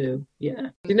along too. Yeah.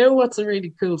 What's a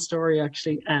really cool story,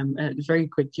 actually? Very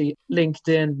quickly,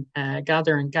 LinkedIn,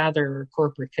 Gather and Gather,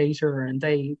 corporate caterer, and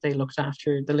they looked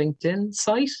after the LinkedIn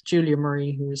site. Julia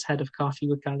Murray, who is head of coffee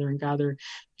with Gather and Gather,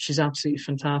 she's absolutely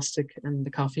fantastic in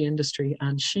the coffee industry,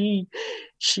 and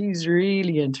she's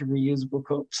really into reusable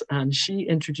cups, and she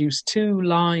introduced two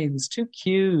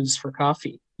queues for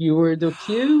coffee. You were the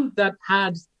queue that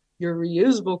had your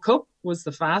reusable cup was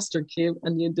the faster queue,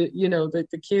 and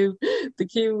the queue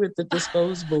with the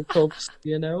disposable cups,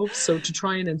 so to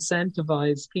try and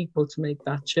incentivize people to make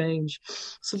that change.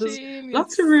 So there's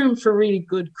lots of room for really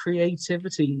good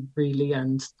creativity, really,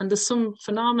 and there's some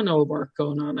phenomenal work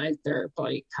going on out there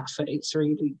by cafes,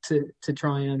 really, to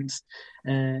try and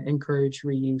encourage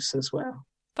reuse as well.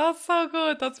 That's so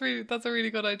good. That's a really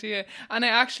good idea. And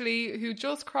who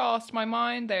just crossed my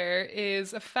mind there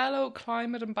is a fellow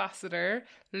climate ambassador,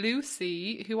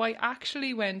 Lucy, who I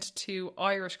actually went to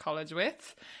Irish college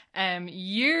with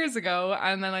years ago,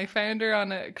 and then I found her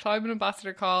on a climate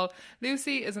ambassador call.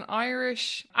 Lucy is an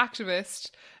Irish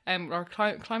activist or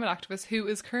climate activist who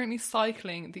is currently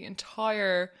cycling the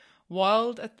entire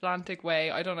Wild Atlantic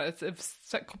Way. I don't know, it's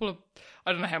a couple of,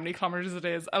 I don't know how many kilometers it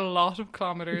is, a lot of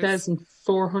kilometers.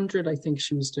 2,400 I think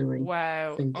she was doing.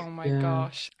 Wow. Oh my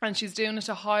gosh. And she's doing it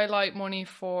to highlight money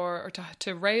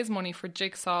to raise money for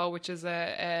Jigsaw, which is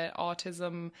a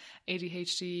autism,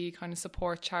 ADHD kind of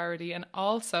support charity, and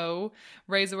also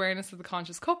raise awareness of the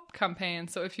Conscious Cup campaign.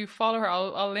 So if you follow her,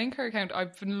 I'll link her account.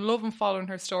 I've been loving following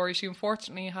her story. She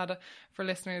unfortunately had for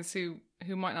listeners who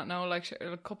might not know, like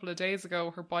a couple of days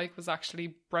ago, her bike was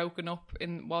actually broken up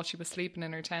while she was sleeping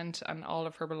in her tent, and all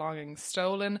of her belongings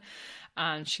stolen,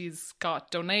 and she's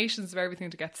got donations of everything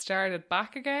to get started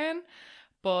back again.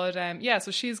 But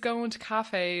so she's going to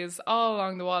cafes all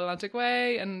along the Wild Atlantic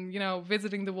Way, and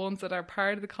visiting the ones that are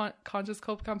part of the Conscious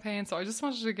Cup campaign. So I just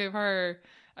wanted to give her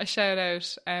a shout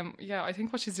out. I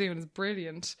think what she's doing is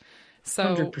brilliant.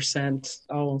 So 100%.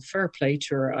 Oh, fair play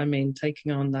to her. I mean,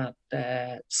 taking on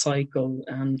that cycle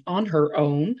and on her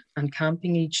own and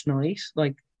camping each night,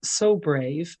 like so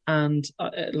brave. And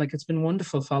like it's been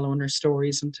wonderful following her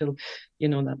stories until,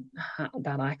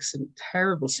 that accident,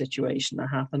 terrible situation that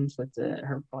happened with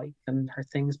her bike and her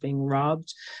things being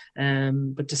robbed.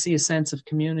 But to see a sense of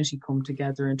community come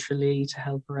together in Tralee to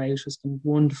help her out has been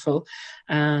wonderful.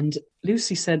 And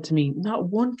Lucy said to me, not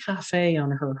one cafe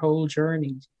on her whole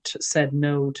journey said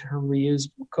no to her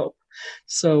reusable cup.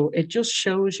 So it just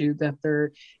shows you that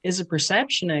there is a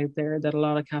perception out there that a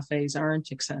lot of cafes aren't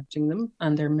accepting them,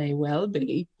 and there may well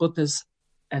be, but there's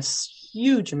a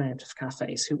huge amount of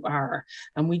cafes who are,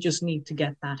 and we just need to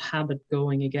get that habit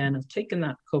going again of taking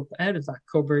that cup out of that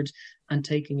cupboard and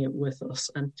taking it with us,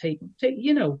 and taking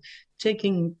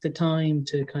the time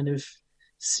to kind of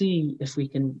see if we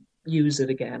can use it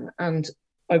again. And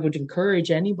I would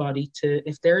encourage anybody to,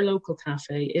 if their local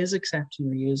cafe is accepting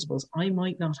reusables, I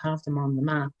might not have them on the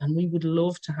map, and we would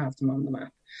love to have them on the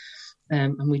map.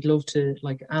 And we'd love to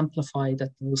amplify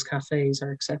that those cafes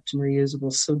are accepting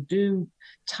reusables. So do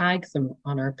tag them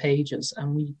on our pages,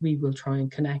 and we will try and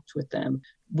connect with them.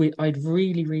 I'd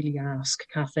really, really ask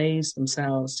cafes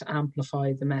themselves to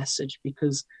amplify the message,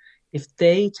 because if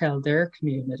they tell their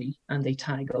community and they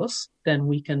tag us, then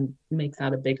we can make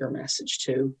that a bigger message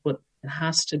too. But it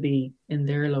has to be in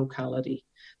their locality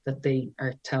that they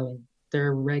are telling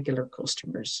their regular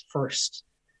customers first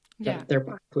that they're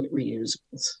back with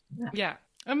reusables. Yeah.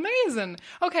 Amazing.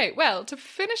 Okay, well, to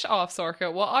finish off,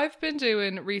 Sorcha, what I've been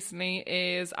doing recently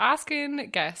is asking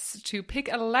guests to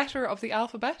pick a letter of the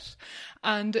alphabet,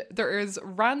 and there is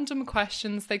random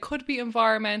questions. They could be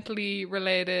environmentally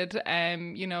related,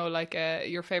 like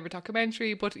your favorite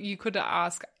documentary, but you could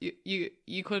ask,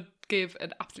 you could give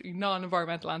an absolutely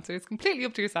non-environmental answer. It's completely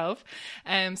up to yourself.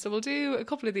 So we'll do a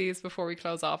couple of these before we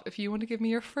close off. If you want to give me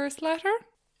your first letter,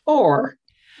 or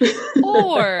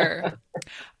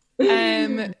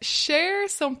share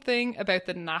something about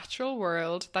the natural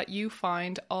world that you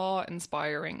find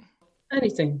awe-inspiring.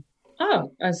 Anything.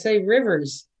 I say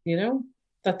rivers,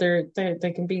 that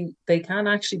they can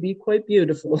actually be quite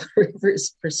beautiful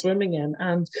rivers for swimming in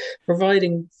and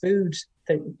providing food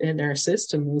in our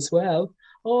system as well.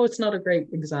 Oh, it's not a great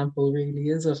example, really,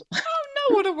 is it?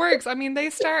 What it works. I mean, they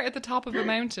start at the top of a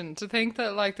mountain. To think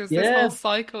that there's this whole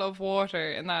cycle of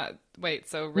water in that. Wait,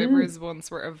 so rivers once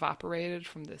were evaporated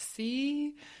from the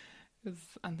sea,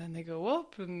 and then they go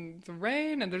up and the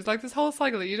rain, and there's this whole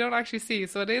cycle that you don't actually see.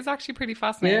 So it is actually pretty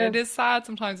fascinating. It is sad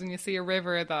sometimes when you see a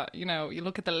river that you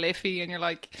look at the Liffey and you're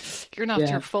like, you're not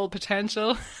your full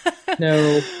potential.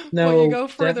 No, but you go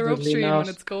further upstream and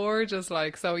it's gorgeous.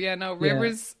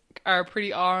 Rivers are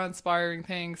pretty awe-inspiring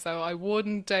things, so I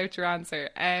wouldn't doubt your answer.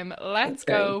 Let's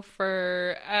go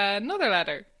for another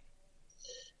letter.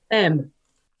 M.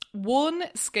 One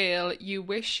skill you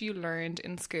wish you learned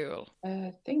in school.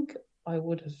 I think I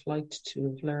would have liked to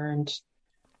have learned.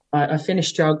 I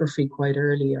finished geography quite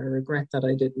early. I regret that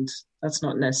I didn't. That's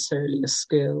not necessarily a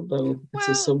skill, though. It's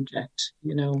a subject,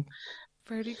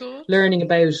 Very good. Learning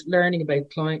about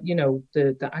climate,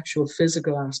 the actual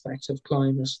physical aspect of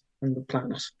climate and the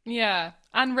planet. Yeah,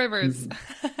 and rivers.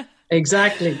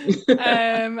 Exactly.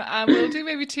 And we'll do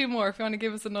maybe two more if you want to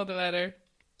give us another letter.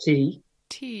 T.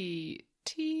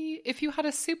 If you had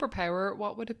a superpower,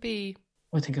 what would it be?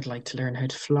 I think I'd like to learn how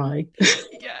to fly.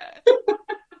 Yeah.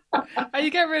 And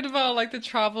you get rid of all the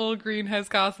travel greenhouse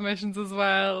gas emissions as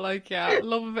well. Love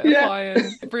a bit of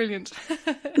flying. Brilliant.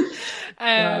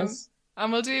 Yes.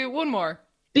 And we'll do one more.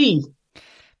 B.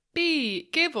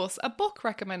 Give us a book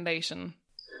recommendation.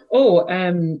 Oh,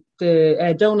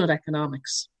 the Donut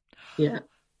Economics. Yeah.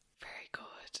 Very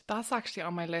good. That's actually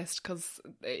on my list because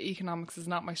economics is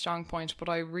not my strong point, but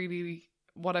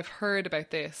what I've heard about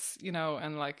this,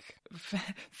 and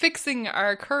fixing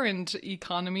our current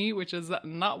economy, which is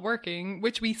not working,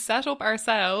 which we set up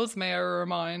ourselves, may I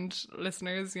remind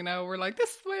listeners, we're like,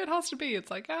 this is the way it has to be.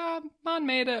 It's man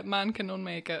made it, man can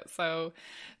unmake it. So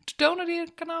donut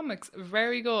economics,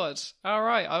 very good. All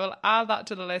right, I will add that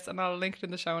to the list and I'll link it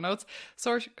in the show notes.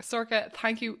 Sorcha,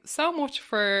 thank you so much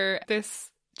for this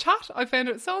chat. I found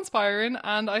it so inspiring,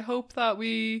 and I hope that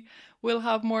we will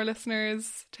have more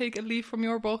listeners take a leaf from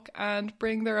your book and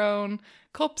bring their own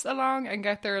cups along and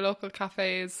get their local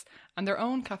cafes and their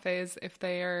own cafes, if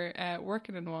they are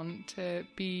working in one, to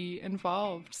be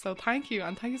involved. So thank you,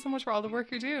 and thank you so much for all the work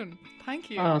you're doing.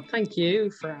 Thank you. Oh, thank you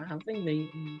for having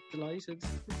me. I'm delighted.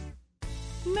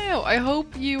 Now, I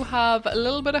hope you have a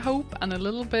little bit of hope and a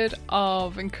little bit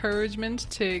of encouragement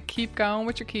to keep going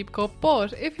with your Keep Cup.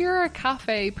 But if you're a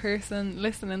cafe person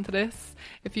listening to this,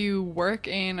 if you work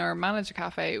in or manage a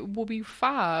cafe, it will be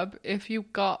fab if you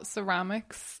got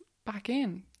ceramics back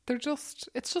in.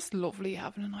 It's just lovely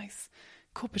having a nice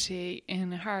cup of tea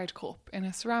in a hard cup, in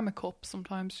a ceramic cup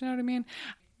sometimes, you know what I mean?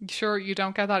 Sure, you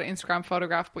don't get that Instagram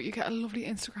photograph, but you get a lovely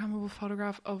Instagrammable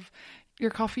photograph of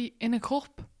your coffee in a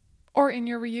cup. Or in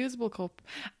your reusable cup.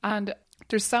 And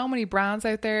there's so many brands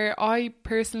out there. I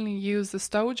personally use the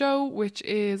Stojo, which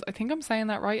is, I think I'm saying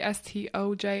that right,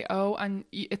 Stojo, and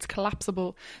it's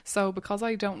collapsible. So because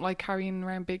I don't like carrying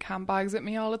around big handbags with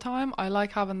me all the time, I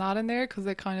like having that in there because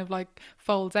it kind of like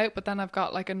folds out, but then I've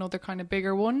got like another kind of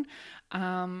bigger one.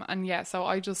 And yeah, so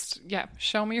I just,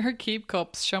 show me your Keep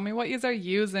Cups, show me what you are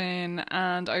using.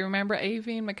 And I remember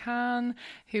Aveen McCann,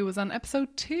 who was on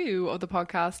episode 2 of the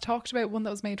podcast, talked about one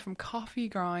that was made from coffee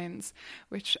grinds,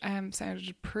 which sounded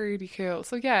pretty cool.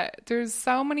 So yeah, there's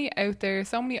so many out there,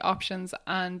 so many options,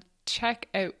 and check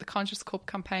out the Conscious Cup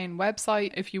campaign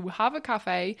website. If you have a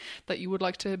cafe that you would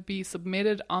like to be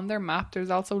submitted on their map, there's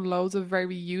also loads of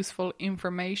very useful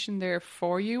information there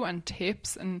for you, and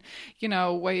tips and, you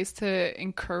know, ways to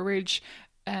encourage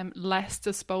less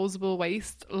disposable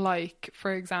waste. Like,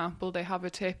 for example, they have a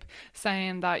tip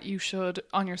saying that you should,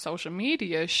 on your social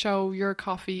media, show your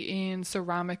coffee in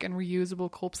ceramic and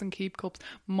reusable cups and Keep Cups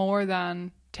more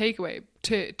than takeaway,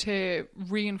 to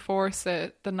reinforce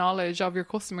the knowledge of your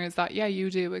customers that you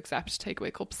do accept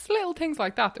takeaway cups. Little things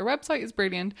like that. Their website is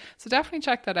brilliant, so definitely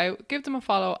check that out. Give them a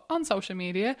follow on social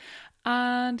media.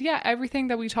 And yeah, everything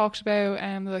that we talked about,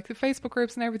 like the Facebook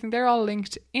groups and everything, they're all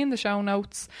linked in the show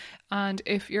notes. And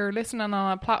if you're listening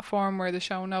on a platform where the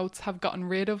show notes have gotten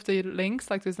rid of the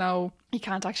links, like you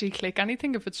can't actually click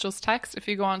anything if it's just text. If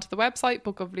you go onto the website,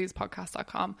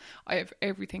 bookofleavespodcast.com, I have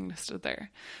everything listed there.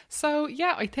 So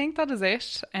yeah, I think that is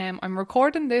it. I'm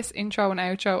recording this intro and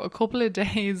outro a couple of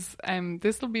days.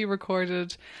 This will be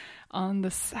recorded on the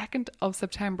 2nd of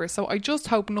September. So I just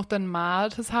hope nothing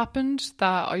mad has happened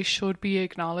that I should be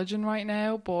acknowledging right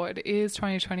now, but it is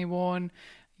 2021.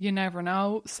 You never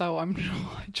know. So I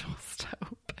just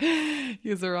hope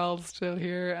yous are all still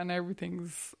here and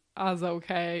everything's as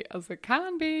okay as it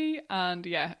can be. And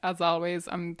yeah, as always,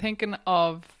 I'm thinking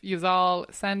of yous all,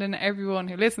 sending everyone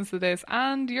who listens to this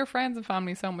and your friends and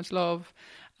family so much love.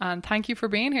 And thank you for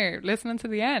being here, listening to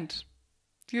the end.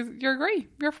 You're great.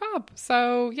 You're fab.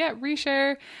 So yeah,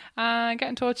 reshare, get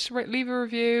in touch, leave a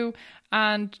review,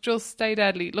 and just stay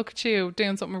deadly. Look at you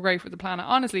doing something great for the planet.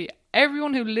 Honestly,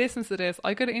 everyone who listens to this,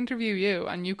 I could interview you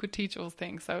and you could teach us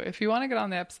things. So if you want to get on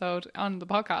the episode, on the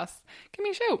podcast, give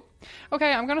me a shout.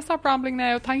 Okay, I'm going to stop rambling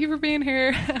now. Thank you for being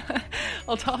here.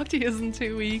 I'll talk to you in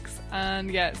 2 weeks. And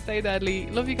yeah, stay deadly.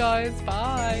 Love you guys.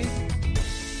 Bye.